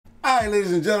right,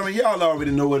 ladies and gentlemen, y'all already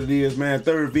know what it is, man.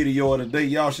 Third video of the day.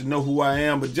 Y'all should know who I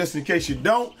am, but just in case you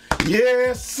don't,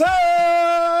 yes, sir!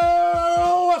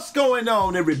 What's going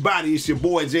on, everybody? It's your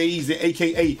boy, Jay-Easy,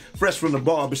 a.k.a. Fresh from the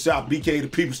Barbershop, BK the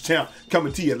People's Champ,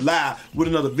 coming to you live with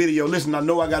another video. Listen, I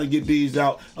know I got to get these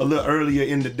out a little earlier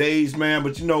in the days, man,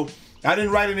 but you know, I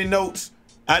didn't write any notes.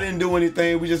 I didn't do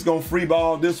anything. We just gonna free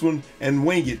ball this one and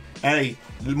wing it. Hey,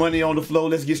 the money on the floor.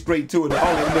 Let's get straight to it.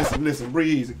 Oh, listen,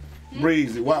 breathe easy. Breathe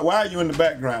easy. Why are you in the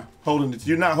background holding it?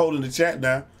 You're not holding the chat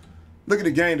down. Look at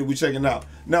the game that we're checking out.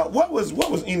 Now, what was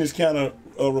Enes Kanter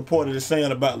reported as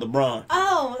saying about LeBron?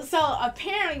 Oh, so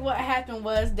apparently what happened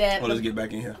was that. Oh, let's get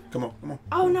back in here. Come on.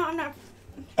 Oh no, I'm not.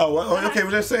 Oh, okay.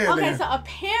 Well, let's say it. Okay, then. so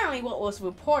apparently what was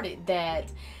reported that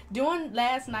during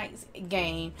last night's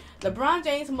game, LeBron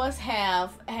James must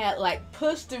have had like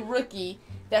pushed the rookie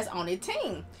that's on his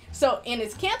team. So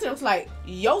Enes Kanter was like,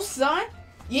 "Yo, son,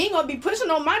 you ain't gonna be pushing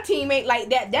on my teammate like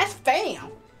that. That's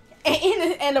fam."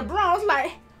 And LeBron was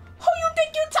like, "Who you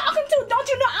think you talking to? Don't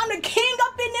you know I'm the king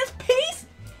up in this piece?"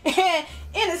 And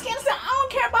Enes Kanter said, "I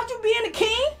don't care about you being the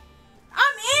king.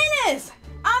 I'm Enes.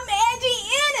 I'm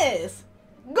Edgy Enes.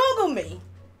 Google me."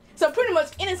 So pretty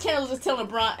much Enes Kanter was just telling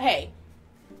LeBron, "Hey,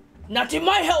 not in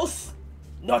my house.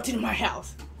 Not in my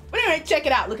house." But anyway, check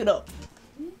it out. Look it up.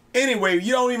 Anyway,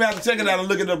 you don't even have to check it out and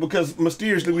look it up because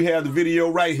mysteriously we have the video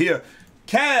right here.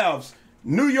 Cavs,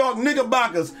 New York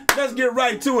Knickerbockers. Let's get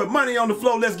right to it. Money on the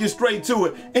floor. Let's get straight to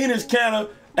it. Enes Kanter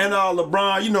and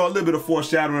LeBron. You know, a little bit of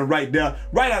foreshadowing right there.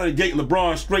 Right out of the gate,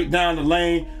 LeBron straight down the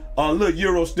lane. A little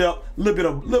Euro step. Little bit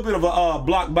of a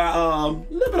block by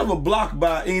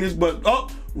Enes, but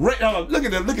up. Look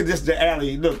at this. The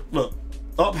alley. Look.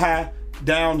 Up high,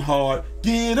 down hard.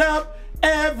 Get up,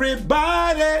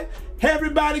 everybody.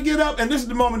 Everybody get up. And this is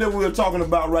the moment that we were talking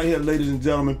about right here, ladies and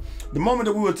gentlemen. The moment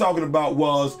that we were talking about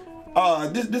was,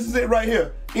 this is it right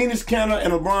here. Enes Kanter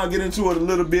and LeBron get into it a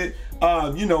little bit.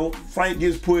 You know, Frank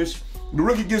gets pushed. The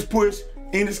rookie gets pushed.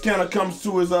 Enes Kanter comes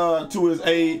to his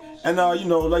aid. And, you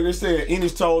know, like they said,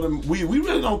 Enes told him, we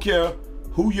really don't care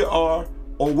who you are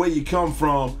or where you come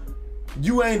from.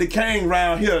 You ain't the king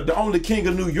around here. The only king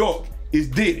of New York is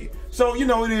Diddy. So, you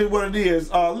know, it is what it is.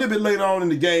 A little bit later on in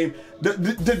the game, the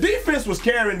defense was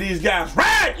carrying these guys.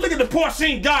 Right! Look at the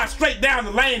Porzingis guard straight down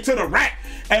the lane to the rack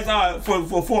as for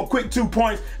a quick 2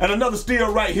 points. And another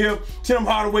steal right here. Tim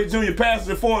Hardaway Jr. passes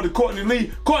it forward to Courtney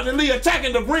Lee. Courtney Lee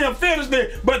attacking the rim, finished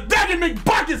it. But Dougie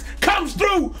McBuckets comes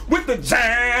through with the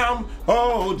jam.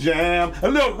 Oh, jam. A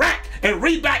little rack and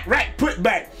rack, put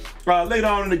back. Later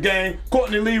on in the game,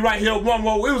 Courtney Lee right here, one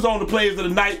more. It was on the plays of the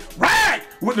night. Right!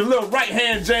 With the little right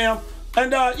hand jam.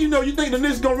 And, you know, you think the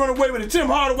Knicks gonna run away with it. Tim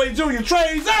Hardaway Jr.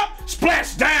 trades up,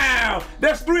 splash down.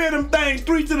 That's 3 of them things,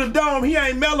 3 to the dome. He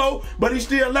ain't mellow, but he's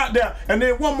still out there. And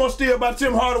then one more steal by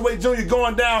Tim Hardaway Jr.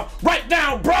 going down, right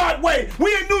down Broadway.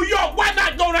 We in New York, why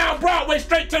not go down Broadway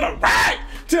straight to the right?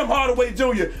 Tim Hardaway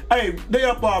Jr. Hey, they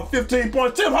up 15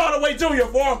 points. Tim Hardaway Jr.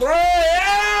 for 3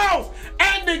 outs.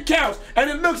 And it counts. And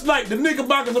it looks like the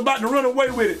Knickerbockers about to run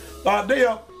away with it.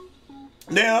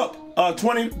 They're up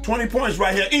 20 points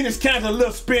right here. Enes Kanter, a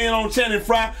little spin on Channing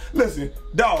Frye. Listen,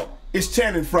 dog, it's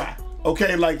Channing Frye.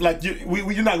 Okay, you're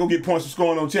not gonna get points for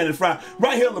scoring on Channing Frye.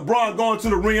 Right here, LeBron going to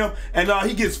the rim, and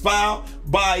he gets fouled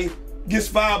by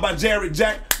Jarrett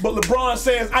Jack. But LeBron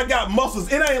says, "I got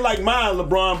muscles. It ain't like mine,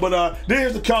 LeBron." But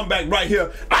there's the comeback right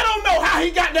here. I don't know how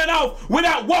he got that off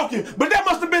without walking, but that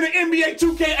must have been an NBA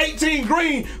 2K18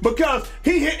 green because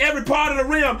he hit every part of the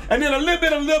rim, and then a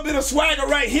little bit of swagger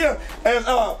right here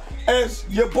as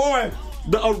your boy,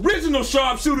 the original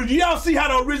sharpshooter. Do y'all see how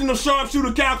the original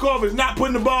sharpshooter Kyle Korver is not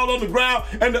putting the ball on the ground,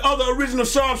 and the other original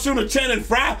sharpshooter Channing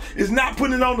Frye is not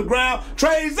putting it on the ground?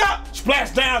 Trays up,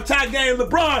 splash down, tie game.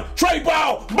 LeBron, tray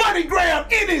ball, money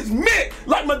grab in his mitt,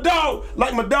 like my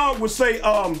dog would say,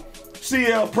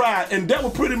 CL Pride, and that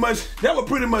would pretty much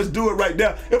do it right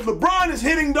there. If LeBron is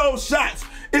hitting those shots,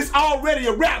 it's already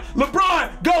a wrap.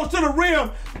 LeBron goes to the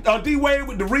rim. D-Wade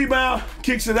with the rebound,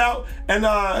 kicks it out, and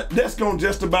that's going to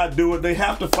just about do it. They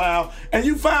have to foul. And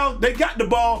they got the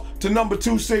ball to number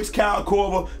 26, Kyle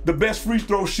Korver, the best free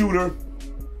throw shooter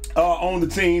on the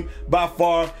team by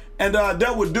far. And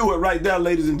that would do it right there,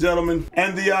 ladies and gentlemen.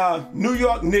 And the New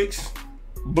York Knicks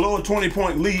blow a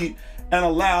 20-point lead and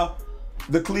allow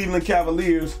the Cleveland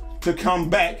Cavaliers to come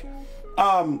back.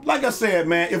 Like I said,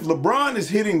 man, if LeBron is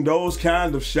hitting those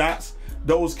kinds of shots,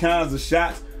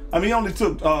 I mean, he only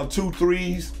took 4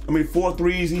 threes.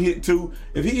 He hit 2.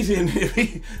 If he's hitting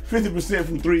 50%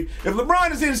 from 3, if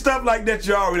LeBron is hitting stuff like that,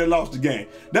 you already lost the game.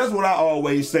 That's what I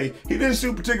always say. He didn't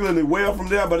shoot particularly well from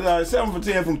there, but 7 for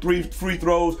 10 from 3 free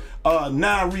throws,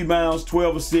 9 rebounds,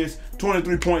 12 assists,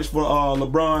 23 points for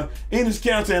LeBron. Enes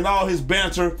Kanter and all his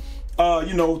banter,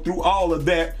 through all of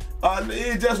that,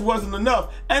 it just wasn't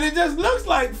enough. And it just looks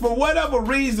like, for whatever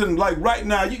reason, like right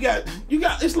now, you got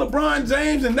it's LeBron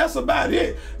James, and that's about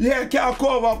it. You had Kyle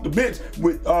Korver off the bench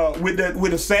with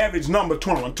a savage number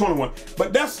 21.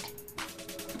 But that's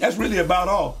really about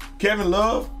all. Kevin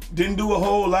Love didn't do a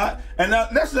whole lot, and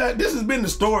this has been the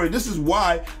story. This is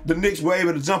why the Knicks were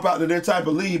able to jump out to their type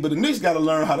of lead. But the Knicks got to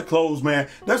learn how to close, man.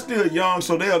 They're still young,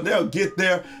 so they'll get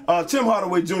there. Tim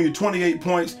Hardaway Jr., 28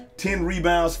 points, 10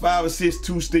 rebounds, 5 assists,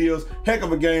 2 steals. Heck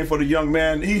of a game for the young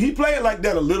man. He played like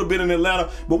that a little bit in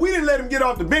Atlanta, but we didn't let him get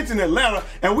off the bench in Atlanta,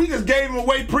 and we just gave him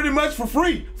away pretty much for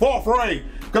free,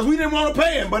 because we didn't want to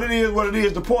pay him. But it is what it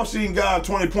is. The Porzingis guy,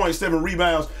 20 points, 7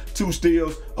 rebounds, 2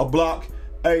 steals, a block,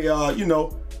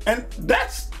 and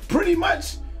that's pretty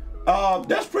much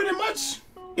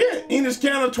yeah. Enes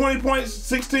Kanter, 20 points,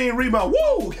 16 rebounds.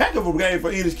 Woo! Heck of a game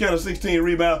for Enes Kanter, 16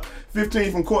 rebounds,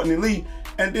 15 from Courtney Lee.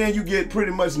 And then you get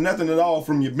pretty much nothing at all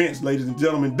from your bench, ladies and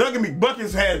gentlemen. Dougie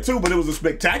McBuckets had 2, but it was a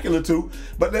spectacular 2.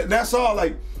 But that's all.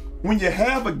 Like, when you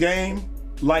have a game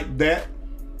like that,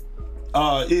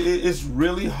 it's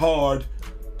really hard.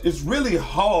 It's really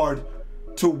hard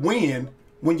to win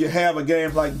when you have a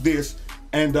game like this,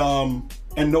 and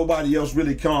nobody else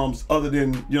really comes other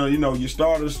than your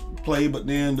starters play, but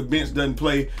then the bench doesn't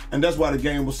play, and that's why the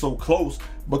game was so close,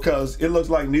 because it looks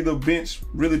like neither bench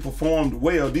really performed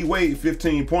well. D Wade,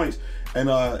 15 points and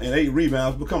 8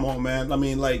 rebounds, but come on, man. I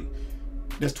mean, like,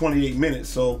 that's 28 minutes,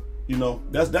 so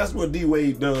that's what D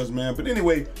Wade does, man. But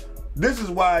anyway, this is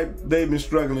why they've been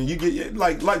struggling. You get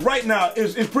like right now,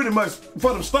 it's pretty much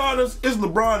for the starters. It's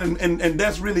LeBron, and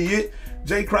that's really it.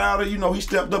 Jay Crowder, he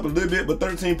stepped up a little bit, but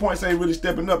 13 points ain't really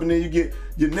stepping up. And then you get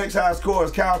your next high scorer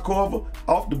is Kyle Korver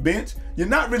off the bench. You're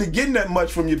not really getting that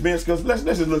much from your bench, because let's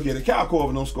just look at it. Kyle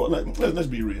Korver don't score. Let's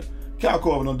be real. Kyle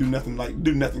Korver don't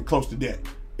do nothing close to that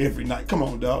every night. Come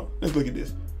on, dog. Let's look at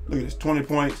this. Look at this. 20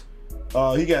 points.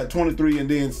 He got 23 and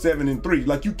then 7 and 3.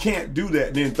 Like, you can't do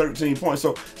that. Then 13 points.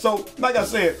 So like I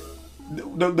said,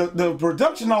 the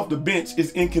production off the bench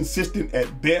is inconsistent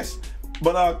at best.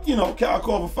 But Kyle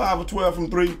Korver, 5 of 12 from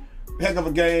 3, heck of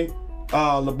a game.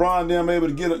 LeBron them able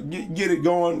to get it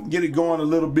going a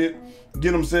little bit,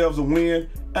 get themselves a win,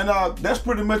 and that's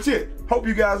pretty much it. Hope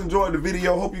you guys enjoyed the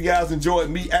video. Hope you guys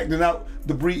enjoyed me acting out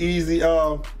the Breathe Easy,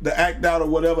 the act out or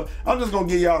whatever. I'm just gonna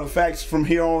give y'all the facts from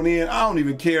here on in. I don't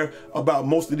even care about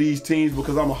most of these teams,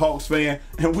 because I'm a Hawks fan,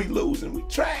 and we losing, we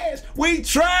trash,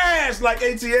 like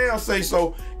ATL say.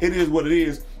 So it is what it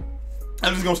is.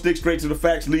 I'm just gonna stick straight to the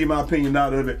facts, leave my opinion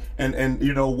out of it, and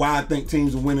why I think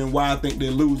teams are winning, why I think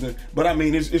they're losing. But I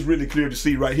mean, it's really clear to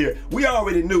see right here. We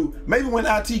already knew. Maybe when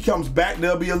IT comes back,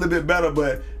 they'll be a little bit better,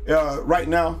 but right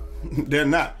now, they're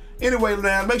not. Anyway,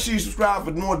 man, make sure you subscribe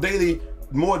for more daily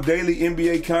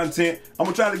NBA content. I'm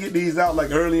gonna try to get these out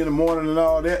like early in the morning and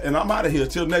all that, and I'm out of here.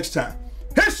 Till next time.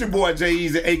 It's your boy Jay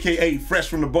Easy, aka Fresh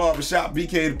from the Barbershop,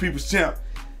 BK the People's Champ.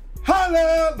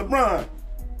 Holla, LeBron.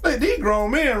 Look at these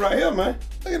grown men right here, man.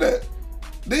 Look at that.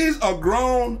 These are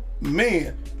grown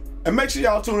men. And make sure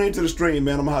y'all tune into the stream,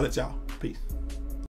 man. I'm gonna holler at y'all.